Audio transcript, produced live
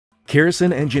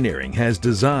Kirsan Engineering has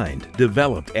designed,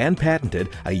 developed, and patented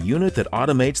a unit that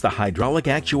automates the hydraulic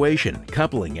actuation,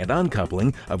 coupling, and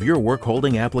uncoupling of your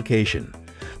work-holding application.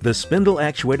 The Spindle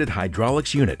Actuated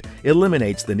Hydraulics Unit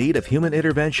eliminates the need of human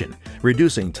intervention,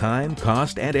 reducing time,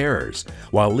 cost, and errors,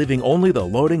 while leaving only the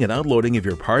loading and unloading of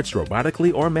your parts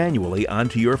robotically or manually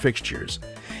onto your fixtures.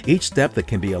 Each step that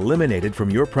can be eliminated from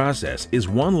your process is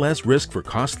one less risk for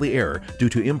costly error due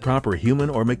to improper human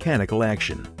or mechanical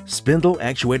action. Spindle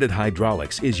Actuated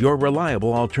Hydraulics is your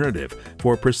reliable alternative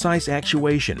for precise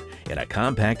actuation in a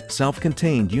compact,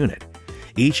 self-contained unit.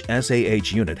 Each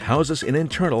SAH unit houses an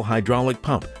internal hydraulic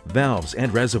pump, valves,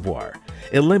 and reservoir,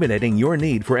 eliminating your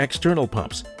need for external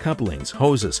pumps, couplings,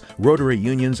 hoses, rotary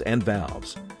unions, and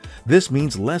valves. This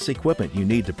means less equipment you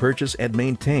need to purchase and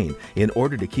maintain in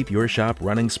order to keep your shop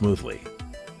running smoothly.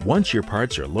 Once your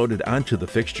parts are loaded onto the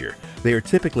fixture, they are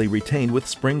typically retained with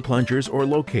spring plungers or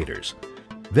locators.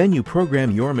 Then you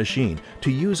program your machine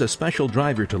to use a special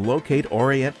driver to locate,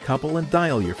 orient, couple, and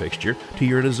dial your fixture to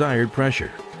your desired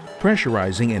pressure.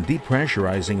 Pressurizing and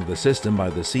depressurizing the system by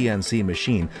the CNC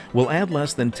machine will add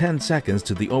less than 10 seconds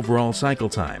to the overall cycle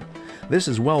time. This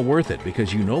is well worth it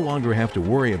because you no longer have to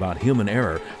worry about human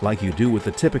error like you do with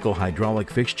the typical hydraulic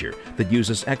fixture that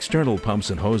uses external pumps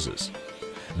and hoses.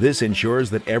 This ensures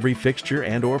that every fixture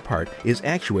and/or part is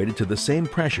actuated to the same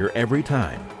pressure every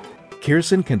time.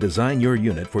 Kirsan can design your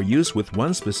unit for use with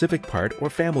one specific part or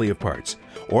family of parts,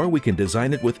 or we can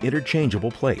design it with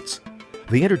interchangeable plates.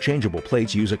 The interchangeable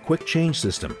plates use a quick change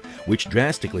system, which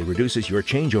drastically reduces your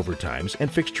changeover times and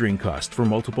fixturing costs for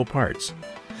multiple parts.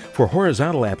 For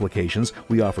horizontal applications,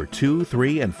 we offer 2,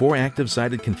 3, and 4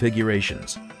 active-sided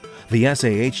configurations. The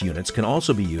SAH units can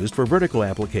also be used for vertical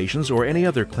applications or any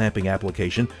other clamping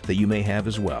application that you may have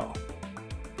as well.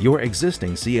 Your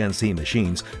existing CNC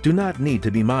machines do not need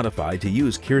to be modified to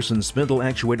use Kirsan's Spindle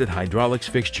Actuated Hydraulics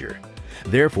fixture.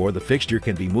 Therefore, the fixture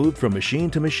can be moved from machine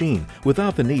to machine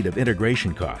without the need of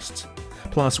integration costs.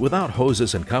 Plus, without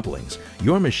hoses and couplings,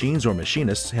 your machines or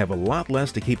machinists have a lot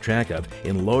less to keep track of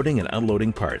in loading and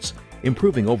unloading parts,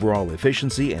 improving overall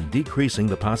efficiency and decreasing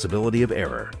the possibility of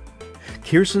error.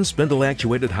 Kirsan's Spindle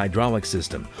Actuated Hydraulic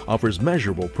System offers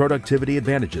measurable productivity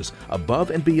advantages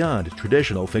above and beyond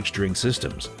traditional fixturing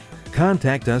systems.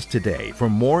 Contact us today for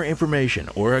more information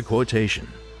or a quotation.